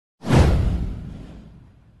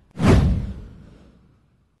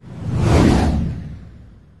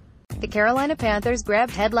The Carolina Panthers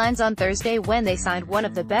grabbed headlines on Thursday when they signed one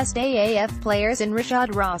of the best AAF players in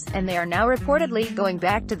Rashad Ross, and they are now reportedly going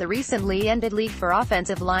back to the recently ended league for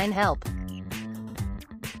offensive line help.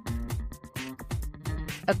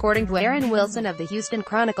 According to Aaron Wilson of the Houston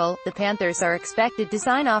Chronicle, the Panthers are expected to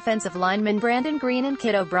sign offensive linemen Greene and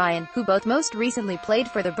Kitt, who both most recently played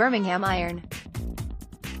for the Birmingham Iron.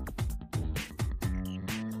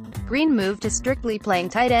 Greene moved to strictly playing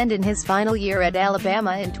tight end in his final year at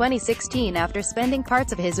Alabama in 2016 after spending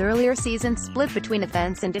parts of his earlier season split between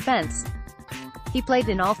offense and defense. He played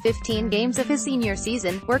in all 15 games of his senior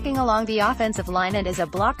season, working along the offensive line and as a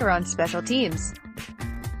blocker on special teams.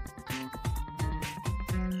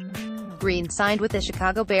 Greene signed with the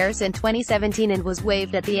Chicago Bears in 2017 and was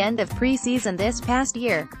waived at the end of preseason this past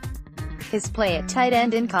year. His play at tight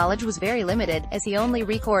end in college was very limited, as he only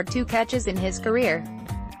recorded 2 catches in his career.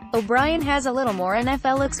 O'Brien has a little more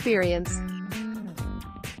NFL experience.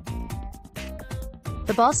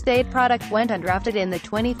 The Ball State product went undrafted in the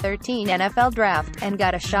 2013 NFL Draft, and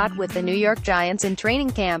got a shot with the New York Giants in training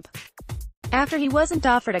camp. After he wasn't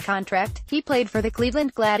offered a contract, he played for the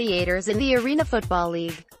Cleveland Gladiators in the Arena Football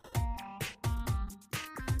League.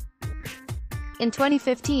 In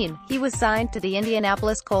 2015, he was signed to the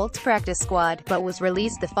Indianapolis Colts practice squad, but was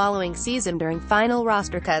released the following season during final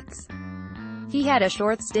roster cuts. He had a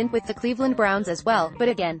short stint with the Cleveland Browns as well, but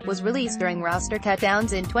again, was released during roster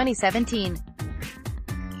cutdowns in 2017.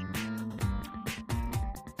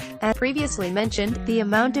 As previously mentioned, the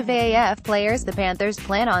amount of AAF players the Panthers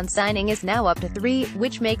plan on signing is now up to 3,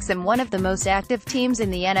 which makes them one of the most active teams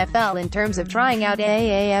in the NFL in terms of trying out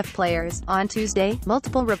AAF players. On Tuesday,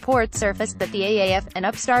 multiple reports surfaced that the AAF, an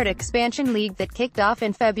upstart expansion league that kicked off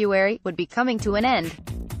in February, would be coming to an end.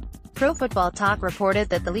 Pro Football Talk reported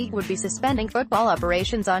that the league would be suspending football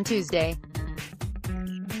operations on Tuesday.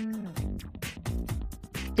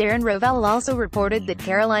 Darren Rovell also reported that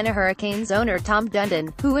Carolina Hurricanes owner Tom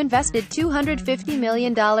Dundon, who invested $250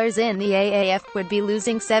 million in the AAF, would be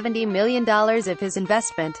losing $70 million of his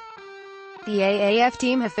investment. The AAF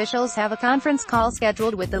team officials have a conference call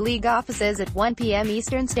scheduled with the league offices at 1 p.m.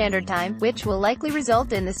 Eastern Standard Time, which will likely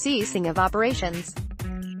result in the ceasing of operations.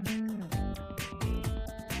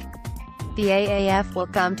 The AAF will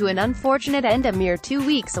come to an unfortunate end a mere 2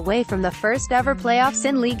 weeks away from the first ever playoffs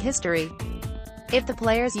in league history. If the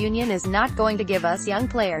players' union is not going to give us young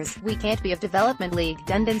players, we can't be a development league,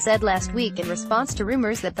 Dundon said last week in response to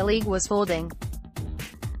rumors that the league was folding.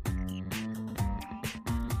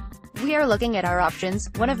 We are looking at our options,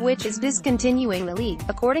 one of which is discontinuing the league.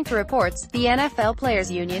 According to reports, the NFL Players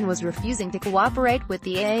Union was refusing to cooperate with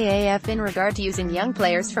the AAF in regard to using young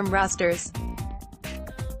players from rosters.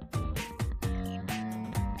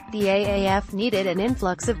 The AAF needed an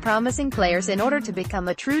influx of promising players in order to become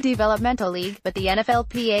a true developmental league, but the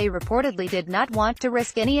NFLPA reportedly did not want to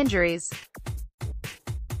risk any injuries.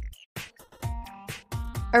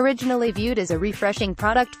 Originally viewed as a refreshing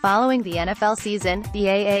product following the NFL season, the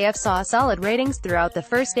AAF saw solid ratings throughout the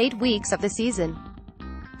first 8 weeks of the season.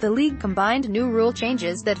 The league combined new rule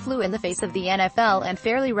changes that flew in the face of the NFL and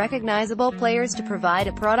fairly recognizable players to provide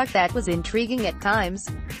a product that was intriguing at times.